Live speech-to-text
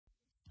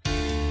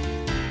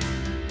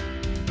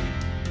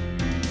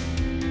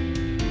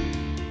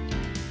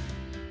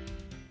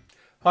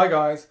Hi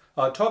guys,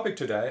 our topic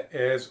today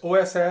is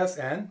OSS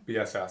and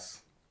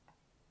BSS.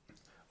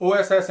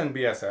 OSS and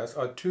BSS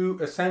are two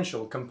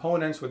essential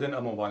components within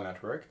a mobile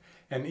network,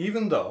 and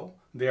even though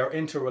they are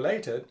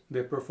interrelated,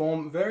 they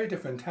perform very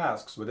different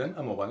tasks within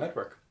a mobile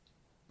network.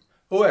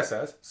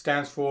 OSS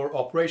stands for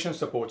Operation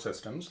Support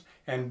Systems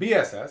and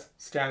BSS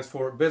stands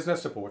for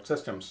Business Support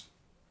Systems.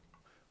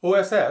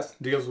 OSS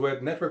deals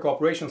with network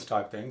operations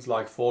type things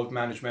like fault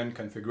management,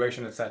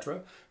 configuration,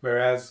 etc.,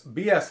 whereas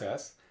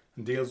BSS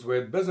deals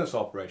with business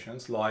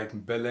operations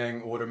like billing,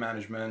 order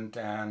management,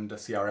 and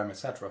CRM,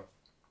 etc.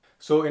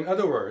 So in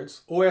other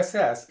words,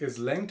 OSS is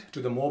linked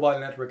to the mobile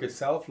network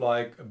itself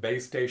like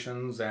base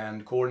stations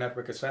and core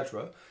network,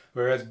 etc.,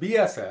 whereas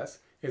BSS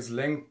is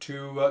linked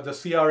to the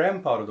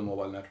CRM part of the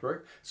mobile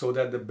network so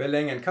that the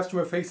billing and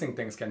customer facing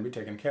things can be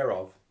taken care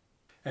of.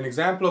 An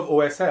example of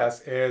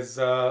OSS is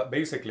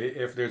basically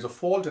if there's a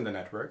fault in the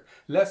network,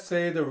 let's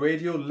say the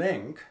radio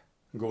link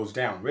goes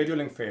down, radio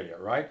link failure,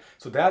 right?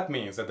 So that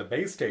means that the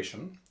base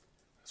station,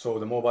 so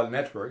the mobile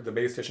network, the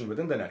base station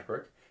within the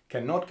network,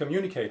 cannot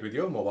communicate with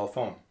your mobile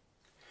phone.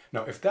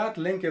 Now, if that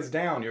link is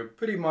down, you're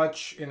pretty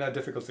much in a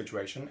difficult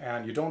situation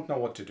and you don't know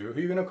what to do. Who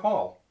are you going to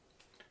call?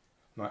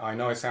 Now, I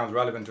know it sounds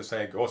relevant to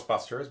say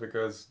Ghostbusters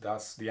because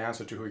that's the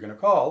answer to who you're going to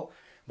call.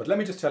 But let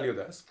me just tell you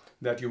this,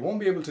 that you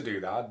won't be able to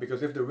do that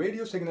because if the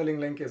radio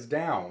signaling link is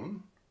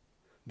down,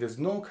 there's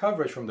no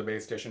coverage from the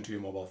base station to your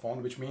mobile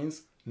phone, which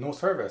means no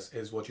service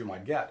is what you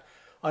might get.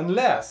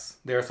 Unless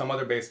there are some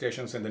other base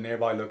stations in the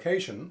nearby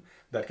location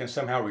that can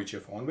somehow reach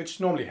your phone, which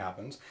normally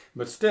happens,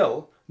 but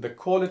still the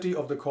quality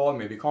of the call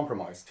may be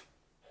compromised.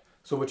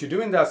 So what you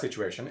do in that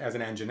situation as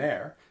an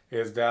engineer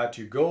is that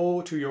you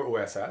go to your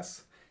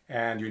OSS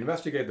and you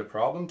investigate the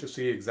problem to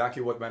see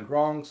exactly what went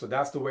wrong. So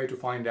that's the way to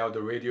find out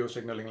the radio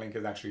signaling link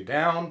is actually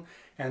down.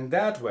 And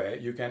that way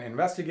you can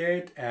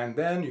investigate and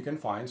then you can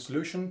find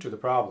solution to the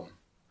problem.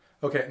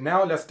 Okay,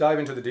 now let's dive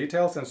into the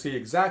details and see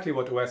exactly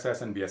what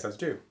OSS and BSS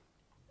do.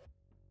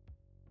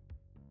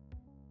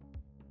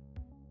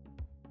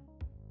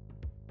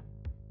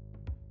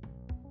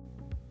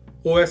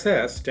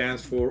 OSS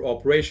stands for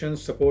Operations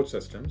Support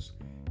Systems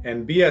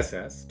and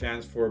BSS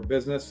stands for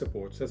Business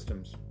Support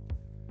Systems.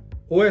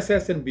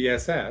 OSS and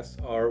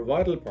BSS are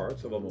vital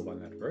parts of a mobile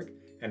network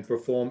and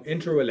perform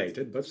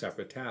interrelated but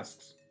separate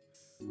tasks.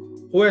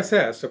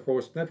 OSS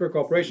supports network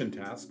operation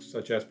tasks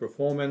such as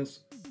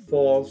performance,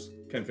 faults,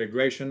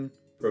 configuration,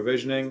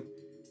 provisioning,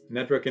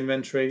 network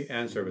inventory,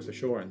 and service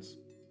assurance.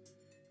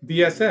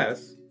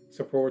 BSS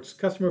supports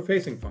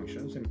customer-facing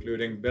functions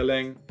including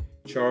billing,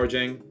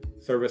 charging,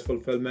 service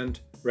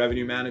fulfillment,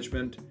 revenue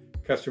management,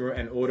 customer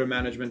and order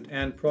management,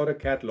 and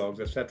product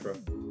catalogs, etc.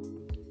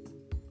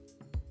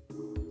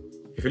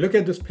 If you look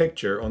at this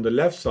picture, on the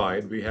left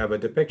side we have a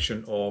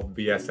depiction of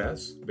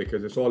BSS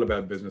because it's all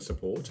about business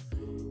support,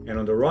 and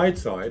on the right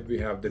side we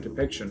have the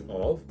depiction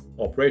of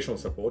operational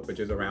support, which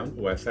is around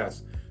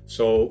OSS.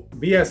 So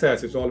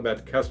BSS is all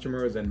about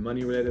customers and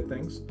money related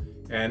things,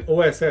 and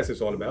OSS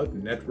is all about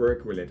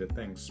network related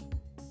things.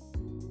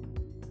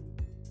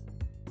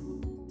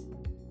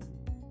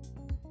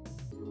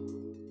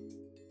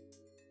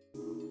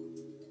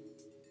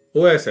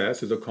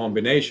 OSS is a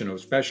combination of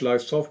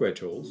specialized software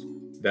tools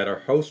that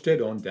are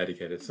hosted on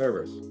dedicated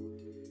servers.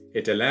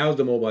 It allows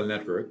the mobile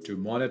network to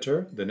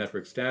monitor the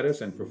network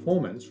status and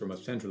performance from a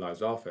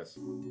centralized office.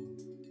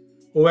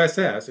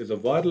 OSS is a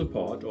vital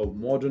part of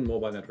modern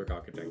mobile network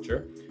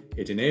architecture.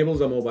 It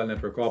enables a mobile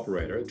network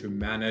operator to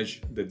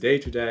manage the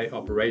day-to-day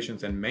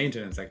operations and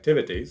maintenance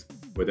activities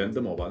within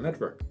the mobile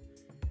network.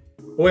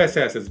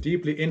 OSS is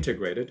deeply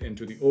integrated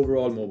into the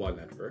overall mobile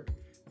network.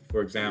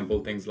 For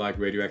example, things like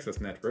radio access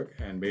network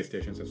and base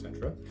stations,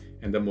 etc.,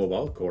 and the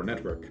mobile core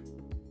network.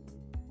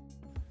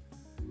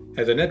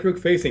 As a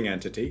network-facing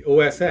entity,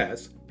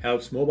 OSS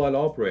helps mobile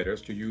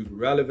operators to use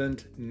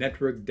relevant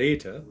network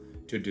data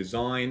to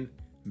design,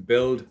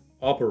 build,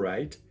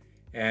 operate,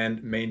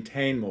 and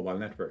maintain mobile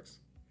networks.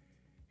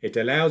 It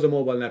allows a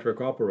mobile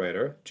network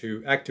operator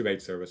to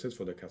activate services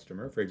for the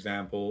customer, for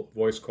example,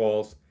 voice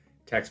calls,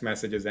 text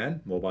messages, and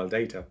mobile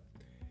data.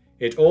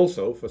 It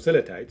also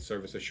facilitates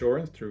service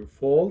assurance through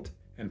fault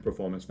and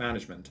performance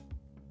management.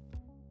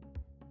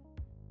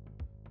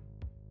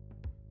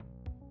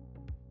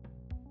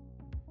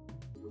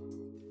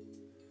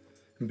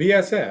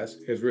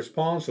 BSS is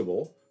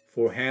responsible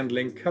for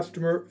handling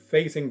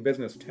customer-facing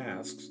business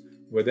tasks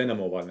within a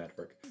mobile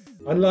network.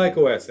 Unlike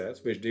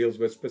OSS, which deals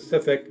with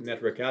specific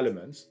network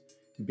elements,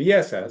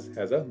 BSS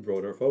has a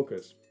broader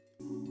focus.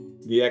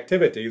 The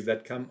activities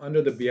that come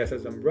under the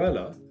BSS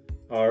umbrella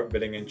are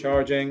billing and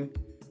charging,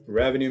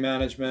 revenue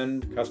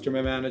management,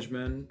 customer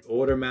management,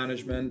 order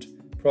management,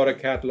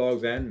 product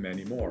catalogs, and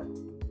many more.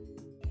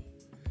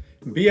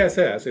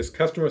 BSS is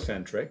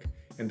customer-centric,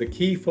 and the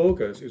key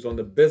focus is on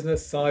the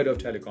business side of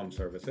telecom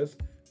services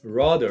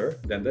rather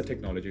than the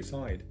technology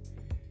side.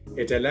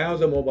 It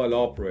allows a mobile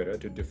operator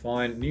to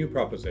define new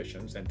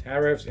propositions and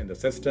tariffs in the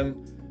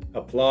system,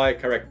 apply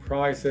correct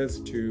prices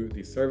to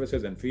the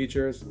services and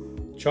features,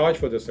 charge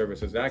for the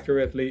services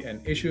accurately,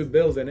 and issue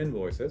bills and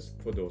invoices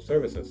for those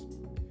services.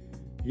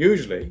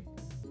 Usually,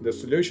 the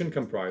solution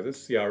comprises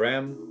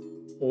CRM,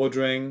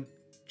 ordering,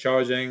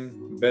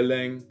 charging,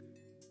 billing,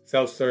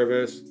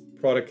 self-service,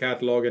 product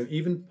catalog, and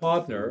even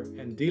partner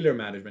and dealer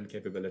management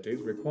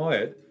capabilities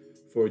required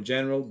for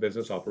general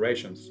business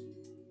operations.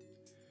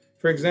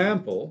 For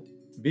example,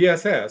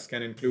 BSS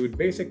can include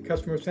basic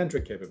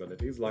customer-centric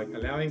capabilities like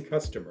allowing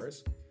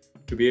customers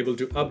to be able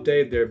to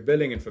update their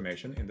billing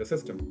information in the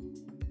system.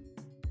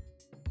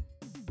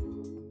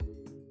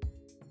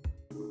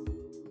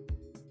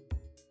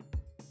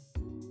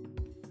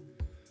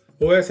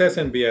 OSS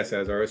and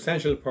BSS are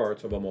essential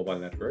parts of a mobile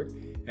network,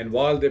 and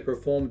while they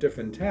perform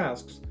different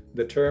tasks,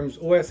 the terms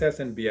OSS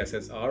and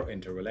BSS are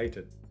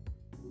interrelated.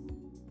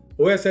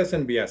 OSS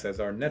and BSS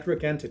are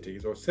network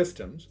entities or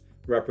systems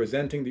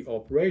representing the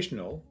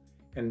operational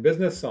and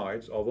business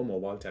sides of a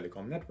mobile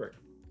telecom network.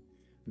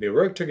 They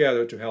work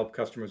together to help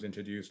customers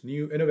introduce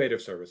new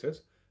innovative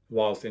services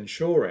whilst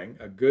ensuring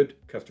a good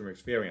customer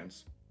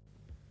experience.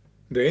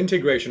 The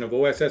integration of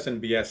OSS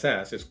and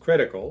BSS is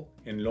critical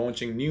in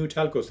launching new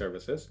telco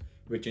services,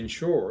 which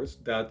ensures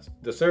that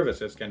the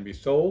services can be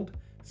sold,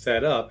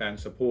 set up, and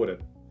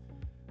supported.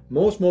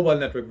 Most mobile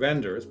network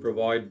vendors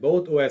provide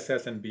both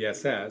OSS and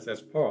BSS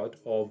as part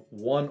of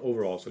one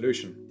overall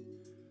solution.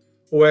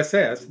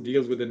 OSS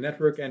deals with the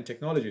network and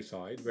technology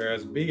side,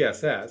 whereas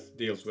BSS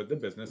deals with the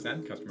business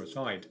and customer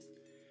side.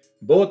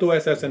 Both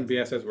OSS and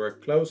BSS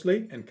work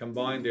closely and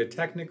combine their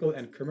technical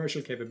and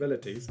commercial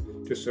capabilities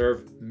to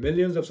serve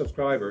millions of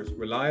subscribers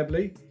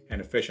reliably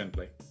and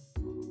efficiently.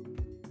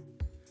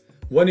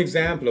 One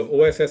example of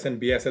OSS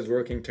and BSS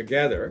working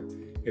together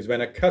is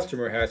when a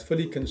customer has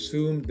fully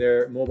consumed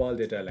their mobile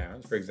data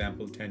allowance, for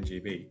example 10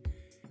 GB.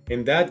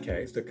 In that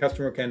case, the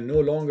customer can no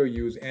longer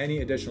use any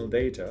additional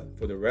data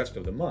for the rest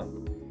of the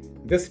month.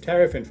 This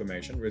tariff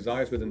information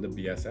resides within the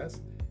BSS,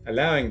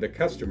 allowing the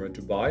customer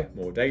to buy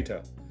more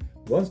data.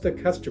 Once the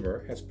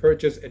customer has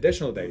purchased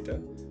additional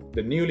data,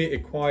 the newly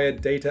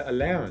acquired data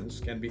allowance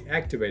can be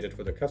activated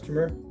for the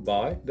customer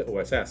by the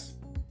OSS.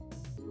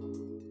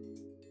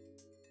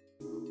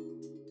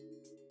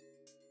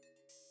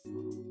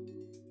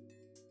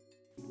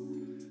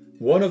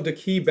 One of the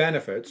key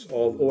benefits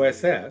of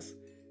OSS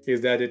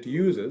is that it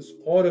uses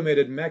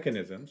automated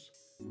mechanisms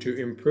to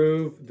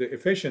improve the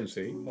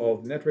efficiency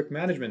of network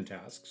management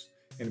tasks,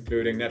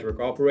 including network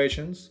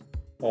operations,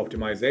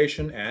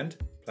 optimization, and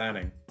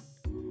planning.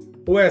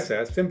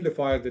 OSS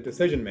simplifies the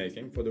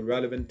decision-making for the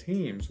relevant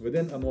teams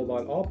within a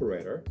mobile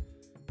operator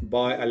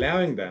by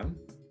allowing them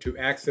to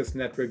access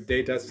network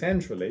data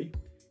centrally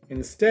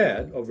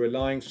instead of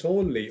relying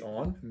solely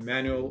on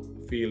manual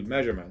field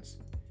measurements.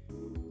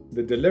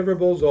 The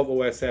deliverables of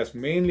OSS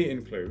mainly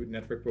include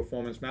network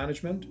performance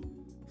management,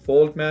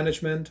 fault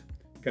management,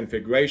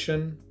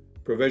 configuration,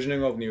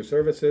 provisioning of new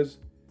services,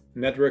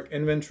 network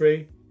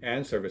inventory,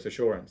 and service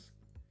assurance.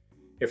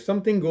 If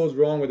something goes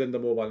wrong within the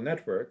mobile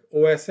network,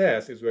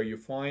 OSS is where you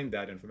find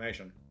that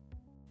information.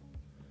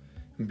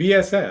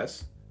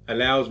 BSS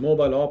allows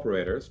mobile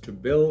operators to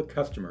bill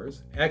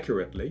customers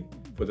accurately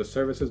for the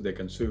services they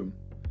consume.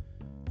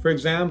 For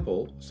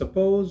example,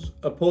 suppose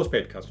a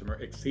postpaid customer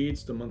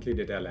exceeds the monthly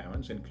data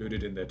allowance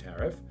included in their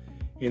tariff.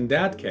 In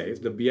that case,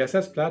 the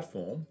BSS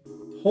platform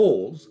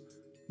holds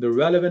the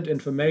relevant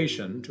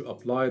information to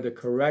apply the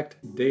correct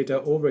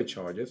data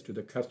overcharges to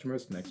the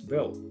customer's next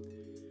bill.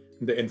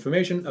 The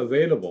information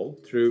available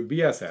through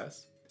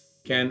BSS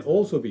can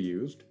also be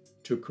used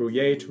to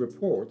create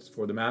reports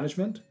for the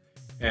management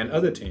and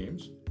other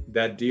teams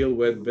that deal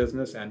with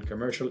business and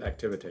commercial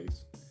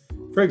activities.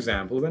 For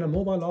example, when a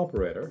mobile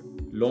operator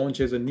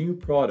launches a new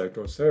product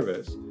or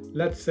service,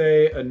 let's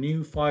say a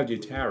new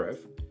 5G tariff,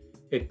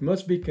 it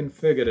must be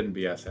configured in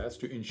BSS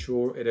to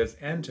ensure it is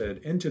entered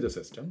into the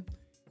system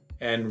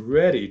and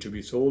ready to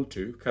be sold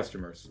to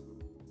customers.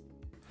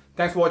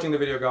 Thanks for watching the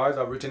video, guys.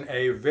 I've written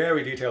a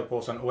very detailed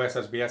post on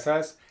OSS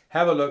BSS.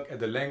 Have a look at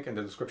the link in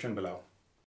the description below.